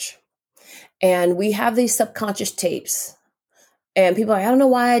research, and we have these subconscious tapes, and people are like, I don't know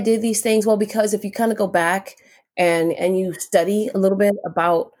why I did these things. Well, because if you kind of go back and you study a little bit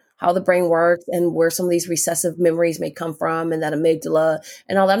about how the brain works and where some of these recessive memories may come from, and that amygdala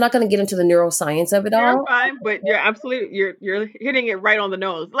and all that. I'm not going to get into the neuroscience of it all. You're fine, but you're absolutely, you're hitting it right on the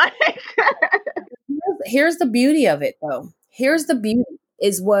nose. Like, here's the beauty of it, though. Here's the beauty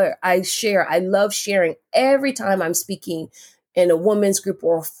is what I share. I love sharing every time I'm speaking in a women's group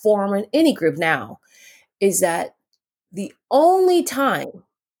or a forum in any group now, is that the only time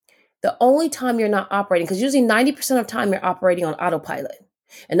you're not operating, because usually 90% of the time you're operating on autopilot.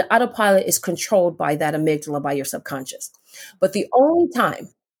 And the autopilot is controlled by that amygdala, by your subconscious. But the only time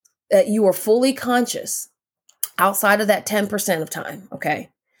that you are fully conscious outside of that 10% of time, okay,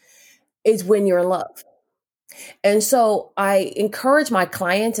 is when you're in love. And so I encourage my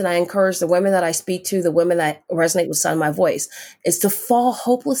clients, and I encourage the women that I speak to, the women that resonate with Sound of My Voice, is to fall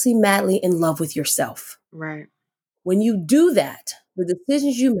hopelessly, madly in love with yourself. Right. When you do that, the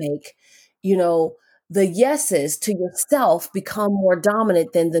decisions you make, the yeses to yourself become more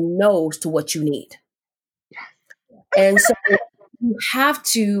dominant than the no's to what you need. And so you have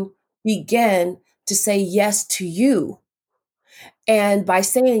to begin to say yes to you. And by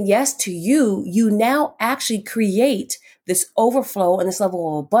saying yes to you, you now actually create this overflow and this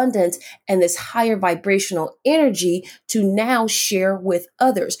level of abundance and this higher vibrational energy to now share with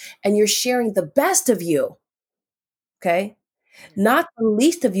others. And you're sharing the best of you. Okay? Not the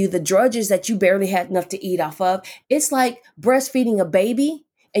least of you, the drudges that you barely had enough to eat off of. It's like breastfeeding a baby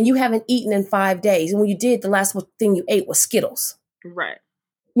and you haven't eaten in 5 days. And when you did, the last thing you ate was Skittles. Right.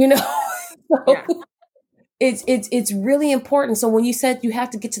 So it's really important. So when you said you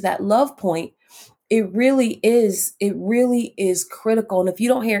have to get to that love point, it really is critical. And if you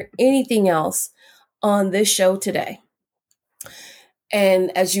don't hear anything else on this show today,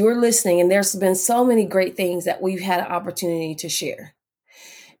 and as you were listening, and there's been so many great things that we've had an opportunity to share,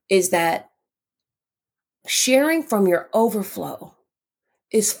 is that sharing from your overflow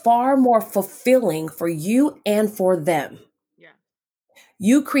is far more fulfilling for you and for them. Yeah.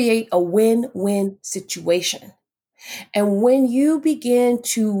 You create a win-win situation. And when you begin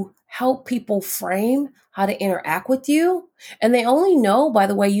to help people frame how to interact with you, and they only know by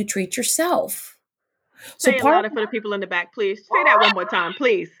the way you treat yourself. Say it louder for the people in the back, please. Say that one more time,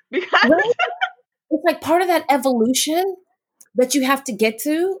 please. Because it's like part of that evolution that you have to get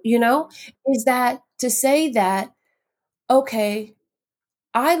to, you know, is that to say that, okay,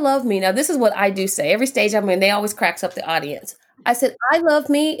 I love me. Now, this is what I do say. Every stage I'm in, they always cracks up the audience. I said, I love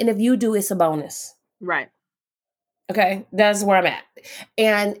me, and if you do, it's a bonus. Right. Okay, that's where I'm at.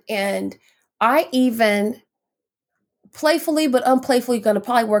 And I even playfully but unplayfully going to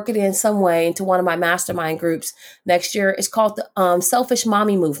probably work it in some way into one of my mastermind groups next year. It's called the Selfish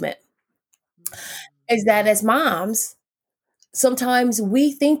Mommy Movement. Is that as moms, sometimes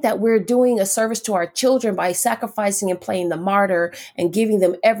we think that we're doing a service to our children by sacrificing and playing the martyr and giving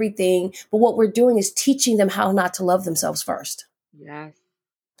them everything. But what we're doing is teaching them how not to love themselves first. Yes.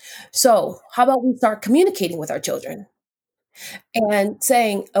 So how about we start communicating with our children and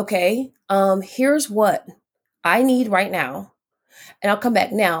saying, okay, here's what I need right now. And I'll come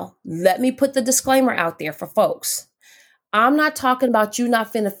back now. Let me put the disclaimer out there for folks. I'm not talking about you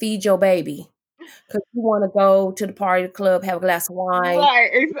not finna feed your baby because you want to go to the party, the club, have a glass of wine. Right.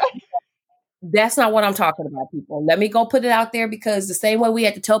 Exactly. That's not what I'm talking about, people. Let me go put it out there, because the same way we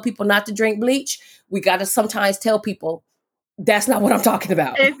had to tell people not to drink bleach, we got to sometimes tell people that's not what I'm talking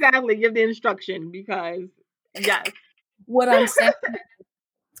about. Exactly. Give the instruction, because yes. What I'm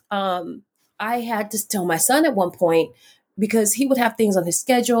saying, I had to tell my son at one point, because he would have things on his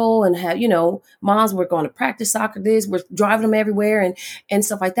schedule and have, moms were going to practice soccer, we're driving them everywhere and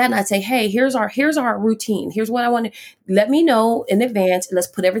stuff like that. And I'd say, hey, here's our routine. Here's what I want to let me know in advance. And let's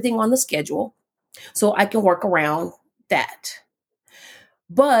put everything on the schedule so I can work around that.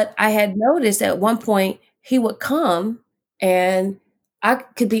 But I had noticed at one point he would come and I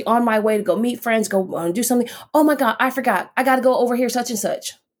could be on my way to go meet friends, go do something. Oh my God, I forgot. I got to go over here, such and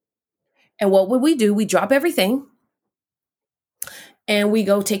such. And what would we do? We drop everything and we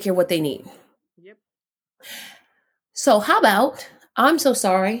go take care of what they need. Yep. So how about, I'm so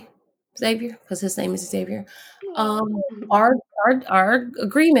sorry, Xavier, because his name is Xavier. Our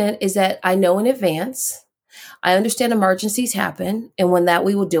agreement is that I know in advance. I understand emergencies happen, and when that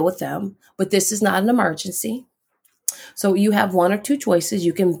we will deal with them, but this is not an emergency. So you have one or two choices.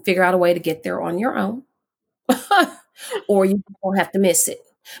 You can figure out a way to get there on your own, or you don't have to miss it,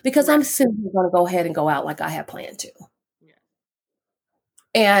 because Right. I'm simply going to go ahead and go out like I had planned to. Yeah.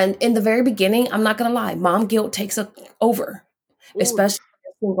 And in the very beginning, I'm not going to lie, mom guilt takes over. Ooh. Especially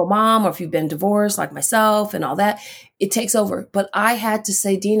if you're a single mom, or if you've been divorced like myself and all that, it takes over. But I had to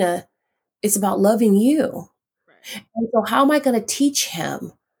say, Dina, it's about loving you. Right. And so how am I going to teach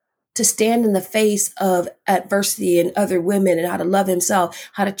him to stand in the face of adversity and other women, and how to love himself,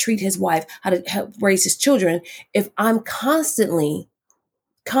 how to treat his wife, how to raise his children, if I'm constantly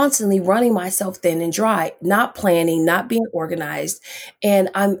running myself thin and dry, not planning, not being organized, and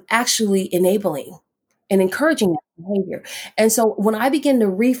I'm actually enabling and encouraging that behavior. And so when I begin to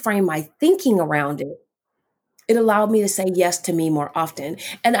reframe my thinking around it, it allowed me to say yes to me more often.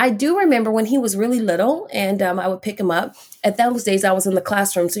 And I do remember when he was really little, and I would pick him up. At those days, I was in the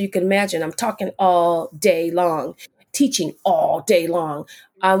classroom. So you can imagine I'm talking all day long, teaching all day long.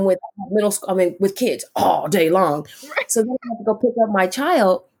 I'm with middle school, with kids all day long. So then I had to go pick up my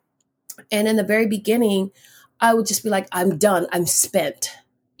child. And in the very beginning, I would just be like, I'm done. I'm spent,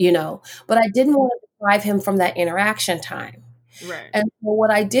 but I didn't want to deprive him from that interaction time. Right. And so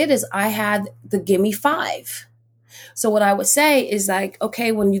what I did is I had the gimme 5. So what I would say is like,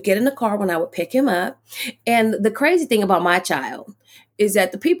 okay, when you get in the car, when I would pick him up, and the crazy thing about my child is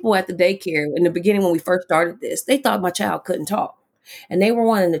that the people at the daycare in the beginning, when we first started this, they thought my child couldn't talk, and they were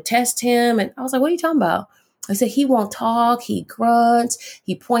wanting to test him. And I was like, what are you talking about? I said, he won't talk. He grunts,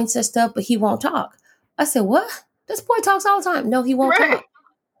 he points at stuff, but he won't talk. I said, what? This boy talks all the time. No, he won't talk.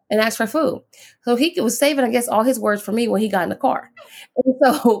 And ask for food. So he was saving, I guess, all his words for me when he got in the car. And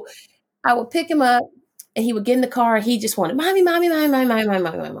so I would pick him up, and he would get in the car, and he just wanted, mommy, mommy, mommy, mommy, mommy,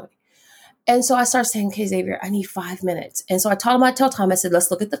 mommy, mommy, mommy. And so I started saying, okay, Xavier, I need 5 minutes. And so I tell Tom, I said, let's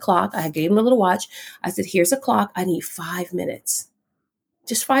look at the clock. I gave him a little watch. I said, here's a clock. I need 5 minutes.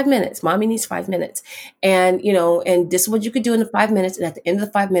 Just 5 minutes. Mommy needs 5 minutes. And, and this is what you could do in the 5 minutes. And at the end of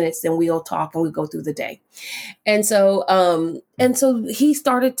the 5 minutes, then we'll talk and we'll go through the day. And so he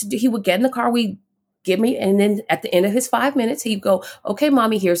started he would get in the car. We give me, and then at the end of his 5 minutes, he'd go, okay,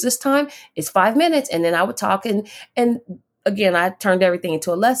 mommy, here's this time. It's 5 minutes. And then I would talk. And again, I turned everything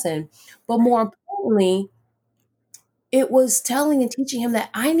into a lesson. But more importantly, it was telling and teaching him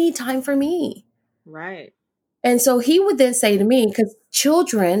that I need time for me. Right. And so he would then say to me, because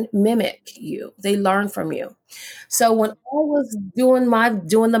children mimic you, they learn from you. So when I was doing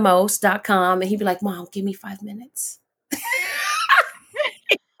the most.com, and he'd be like, Mom, give me 5 minutes.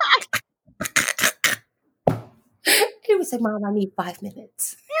 He would say, Mom, I need 5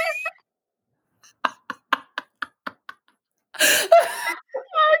 minutes.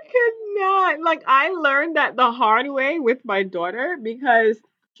 like I learned that the hard way with my daughter because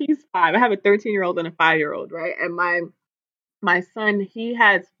she's 5. I have a 13-year-old and a 5-year-old, right? And my son, he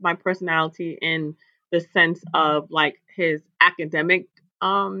has my personality in the sense of like his academic,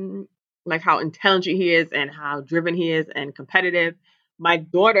 like how intelligent he is and how driven he is and competitive. My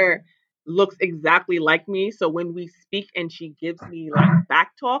daughter looks exactly like me. So when we speak and she gives me like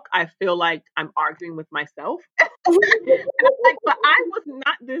back talk, I feel like I'm arguing with myself. And I'm like, but I was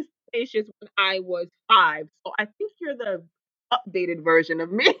not this spacious when I was 5. So I think you're the updated version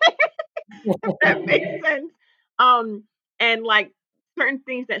of me. If that makes sense. Um, and like certain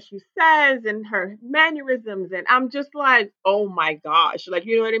things that she says and her mannerisms, and I'm just like, oh my gosh, like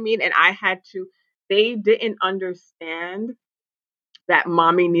you know what I mean? And I had to, they didn't understand that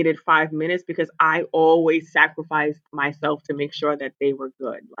mommy needed 5 minutes because I always sacrificed myself to make sure that they were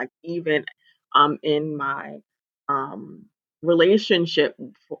good. Like even in my um relationship,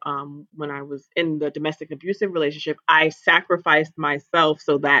 when I was in the domestic abusive relationship, I sacrificed myself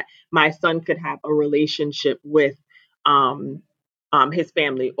so that my son could have a relationship with um his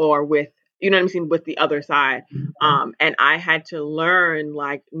family or with, you know what I'm saying, with the other side. And I had to learn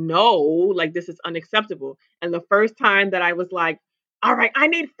like, no, like this is unacceptable. And the first time that I was like, all right, I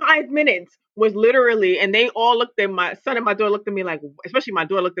need 5 minutes was literally, and they all looked at my son and my daughter looked at me like, especially my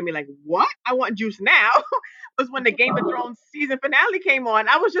daughter looked at me like, what? I want juice now. Was when the Game of Thrones season finale came on.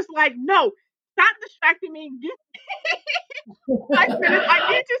 I was just like, no, stop distracting me. Give me 5 minutes.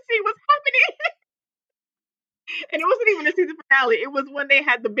 I need to see what's happening. And it wasn't even the season finale. It was when they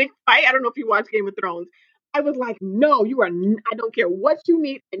had the big fight. I don't know if you watched Game of Thrones. I was like, no, you are. I don't care what you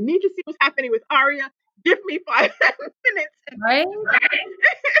need. I need to see what's happening with Arya. Give me 5 minutes. Right?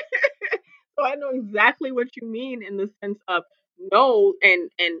 So I know exactly what you mean in the sense of no, and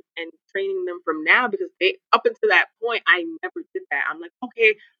training them from now because they up until that point I never did that. I'm like,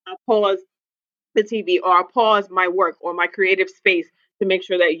 okay, I'll pause the TV or I'll pause my work or my creative space to make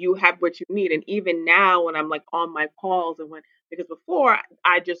sure that you have what you need. And even now when I'm like on my calls and when because before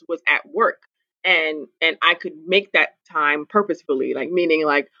I just was at work and I could make that time purposefully, like meaning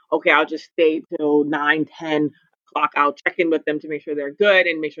like, okay, I'll just stay till 9, 10 o'clock. I'll check in with them to make sure they're good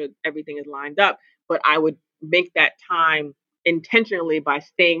and make sure everything is lined up. But I would make that time intentionally by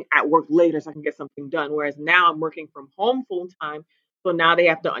staying at work later so I can get something done. Whereas now I'm working from home full time, so now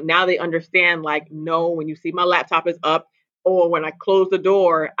they understand like, no, when you see my laptop is up or when I close the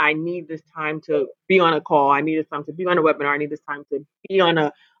door, I need this time to be on a call. I need this time to be on a webinar. I need this time to be on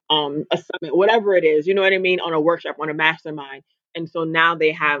a summit, whatever it is, you know what I mean, on a workshop, on a mastermind. And so now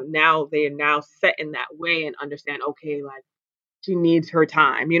they are now set in that way and understand, okay, like she needs her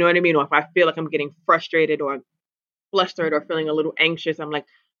time. You know what I mean? Or if I feel like I'm getting frustrated or flustered or feeling a little anxious, I'm like,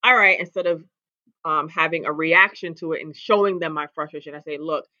 all right, instead of having a reaction to it and showing them my frustration. I say,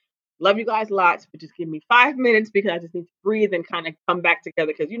 look, love you guys lots, but just give me 5 minutes because I just need to breathe and kind of come back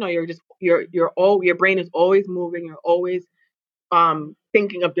together. Because you know, you're all your brain is always moving. You're always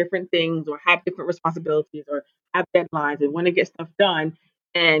thinking of different things or have different responsibilities or have deadlines and want to get stuff done.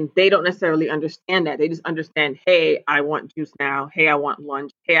 And they don't necessarily understand that. They just understand, hey, I want juice now. Hey, I want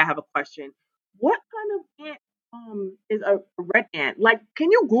lunch. Hey, I have a question. What kind of ant is a red ant? Like,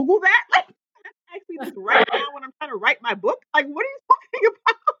 can you Google that? Like, ask me this right now when I'm trying to write my book. Like, what are you talking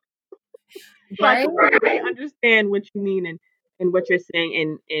about? So I Right? completely understand what you mean and what you're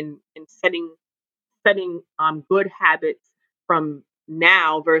saying in setting good habits from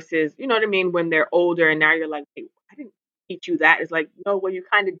now versus, you know what I mean, when they're older and now you're like, hey, I didn't teach you that. It's like, no, well you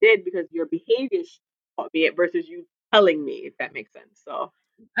kind of did because your behavior taught me it versus you telling me, if that makes sense. So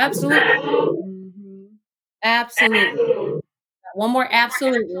Absolutely. Mhm. Absolutely. One more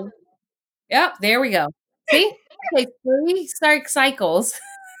absolutely. Yep, there we go. See? Okay, 3 cycles.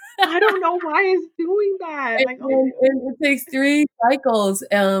 I don't know why it's doing that. Like, okay. And it takes 3 cycles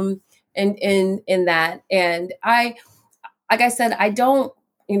in that. And I like I said, I don't,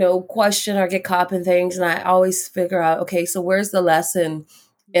 question or get caught up in things. And I always figure out, okay, so where's the lesson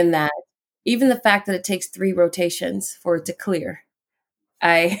in that? Even the fact that it takes 3 rotations for it to clear.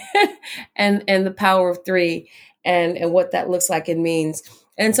 I and the power of 3 and what that looks like and means.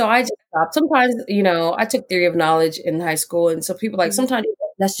 And so I just stopped. Sometimes, I took theory of knowledge in high school, and so people like sometimes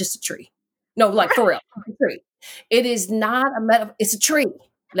that's just a tree. No, like for real, it's a tree. It is not a metaphor. It's a tree.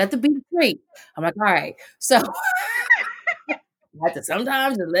 Let it be the tree. I'm like, all right. So I have to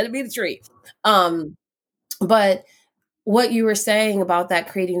sometimes just let it be the tree. But what you were saying about that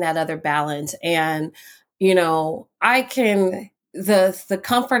creating that other balance and I can the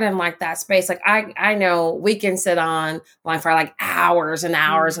comfort in like that space, like I know we can sit on line for like hours and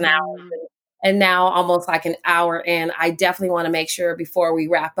hours and hours Mhm. and now almost like an hour in. I definitely want to make sure before we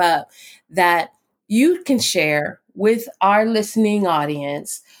wrap up that you can share with our listening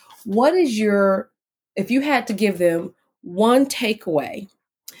audience what is your, if you had to give them one takeaway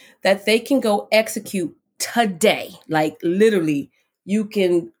that they can go execute today, like literally, you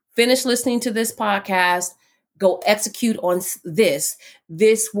can finish listening to this podcast, go execute on this.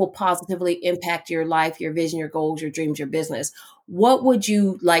 This will positively impact your life, your vision, your goals, your dreams, your business. What would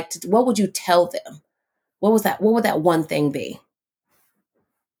you like to, what would you tell them? What would that one thing be?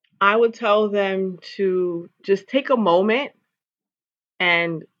 I would tell them to just take a moment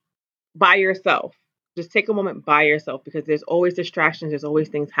and by yourself. Just take a moment by yourself because there's always distractions, there's always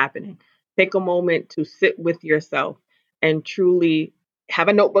things happening. Take a moment to sit with yourself and truly have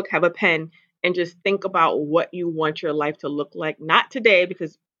a notebook, have a pen, and just think about what you want your life to look like. Not today,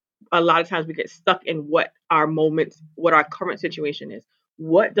 because a lot of times we get stuck in what our moments, what our current situation is.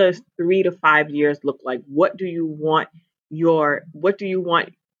 What does 3 to 5 years look like? What do you want your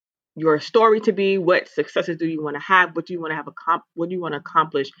story to be? What successes do you want to have? What do you want to what do you want to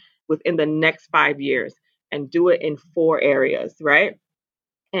accomplish within the next 5 years? And do it in 4 areas, right?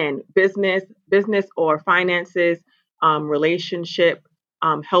 And business or finances, relationship,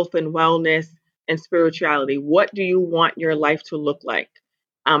 health and wellness, and spirituality. What do you want your life to look like?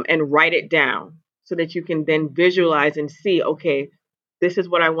 And write it down so that you can then visualize and see, okay, this is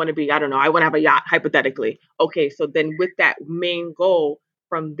what I want to be. I don't know. I want to have a yacht, hypothetically. Okay, so then with that main goal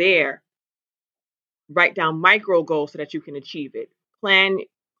from there, write down micro goals so that you can achieve it. Plan,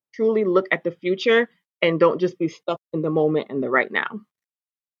 truly look at the future and don't just be stuck in the moment and the right now.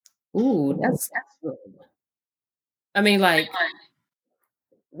 Ooh, that's good. I mean, like,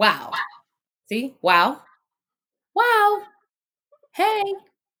 wow. See? Wow. Wow. Hey,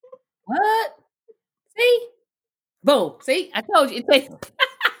 what? See? Boom. See? I told you. It takes.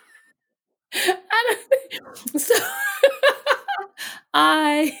 I don't, so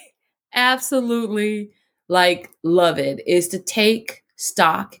I absolutely like love it is to take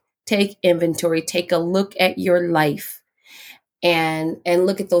stock, take inventory, take a look at your life and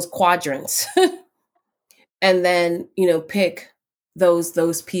look at those quadrants and then, pick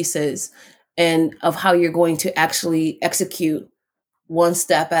those pieces and of how you're going to actually execute one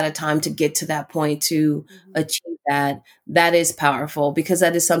step at a time to get to that point to achieve that is powerful because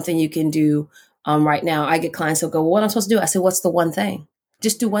that is something you can do right now. I get clients who go, well, what am I supposed to do? I said, what's the one thing?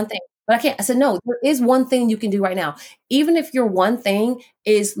 Just do one thing. But I can't. I said, no, there is one thing you can do right now. Even if your one thing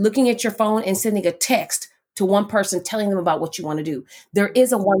is looking at your phone and sending a text to one person telling them about what you want to do. There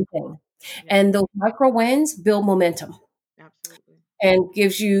is a one thing. And those micro wins build momentum. Absolutely. And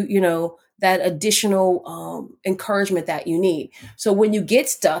gives you, that additional encouragement that you need. So when you get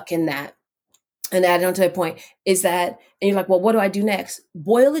stuck in that, and add on to that point, is that, and you're like, well, what do I do next?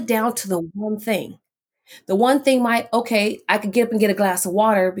 Boil it down to the one thing. The one thing might, okay, I could get up and get a glass of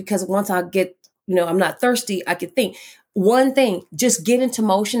water because once I get, I'm not thirsty, I could think. One thing, just get into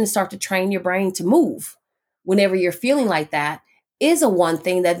motion and start to train your brain to move whenever you're feeling like that is a one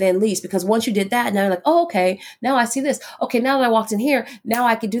thing that then leads because once you did that, now you're like, oh, okay, now I see this. Okay, now that I walked in here, now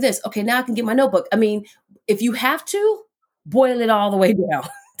I can do this. Okay, now I can get my notebook. I mean, if you have to, boil it all the way down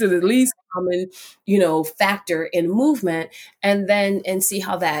to the least common, factor in movement and see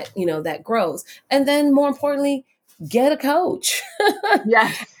how that, that grows. And then more importantly, get a coach.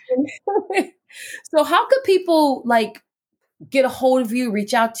 Yes. So how could people get a hold of you,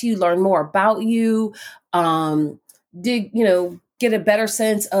 reach out to you, learn more about you, get a better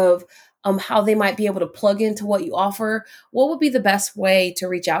sense of how they might be able to plug into what you offer? What would be the best way to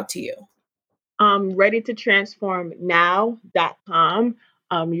reach out to you? ReadyToTransformNow.com.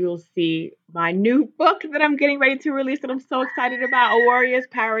 You'll see my new book that I'm getting ready to release that I'm so excited about, A Warrior's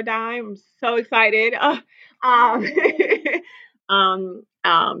Paradigm. I'm so excited. So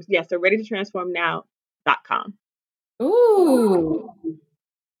ReadyToTransformNow.com. Ooh,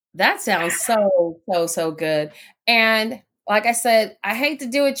 that sounds so good. And like I said, I hate to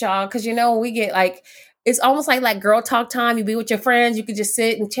do it, y'all, because we get it's almost like girl talk time. You be with your friends, you could just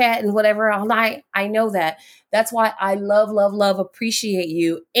sit and chat and whatever all night. I know that. That's why I love, appreciate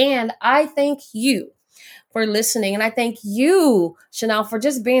you. And I thank you for listening. And I thank you, Chanel, for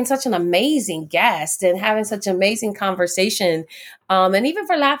just being such an amazing guest and having such an amazing conversation. And even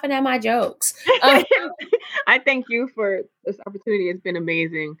for laughing at my jokes. I thank you for this opportunity. It's been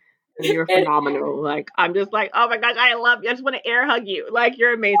amazing. And you're phenomenal. I'm just like, oh my gosh, I love you. I just want to air hug you.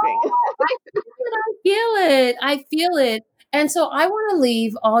 You're amazing. I feel it. And so I want to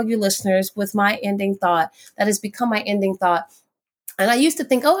leave all you listeners with my ending thought that has become my ending thought. And I used to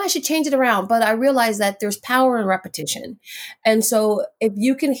think, oh, I should change it around. But I realized that there's power in repetition. And so if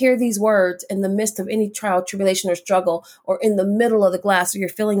you can hear these words in the midst of any trial, tribulation, or struggle, or in the middle of the glass where you're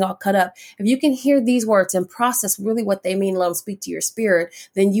feeling all cut up, if you can hear these words and process really what they mean, let them speak to your spirit,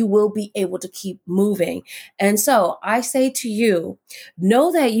 then you will be able to keep moving. And so I say to you,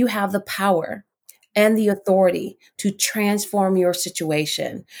 know that you have the power and the authority to transform your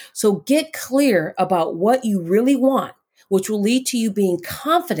situation. So get clear about what you really want, which will lead to you being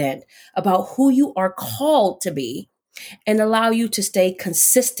confident about who you are called to be and allow you to stay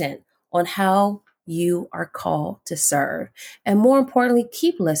consistent on how you are called to serve. And more importantly,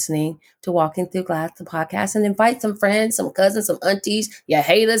 keep listening to Walking Through Glass, the podcast, and invite some friends, some cousins, some aunties, your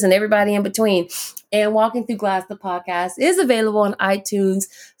haters, and everybody in between. And Walking Through Glass, the podcast is available on iTunes,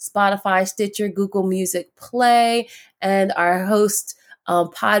 Spotify, Stitcher, Google Music Play, and our host,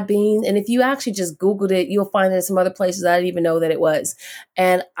 Podbean. And if you actually just Googled it, you'll find it in some other places I didn't even know that it was.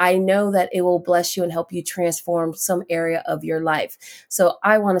 And I know that it will bless you and help you transform some area of your life. So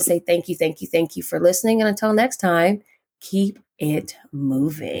I want to say thank you for listening. And until next time, keep it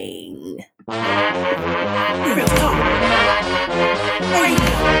moving. Real talk.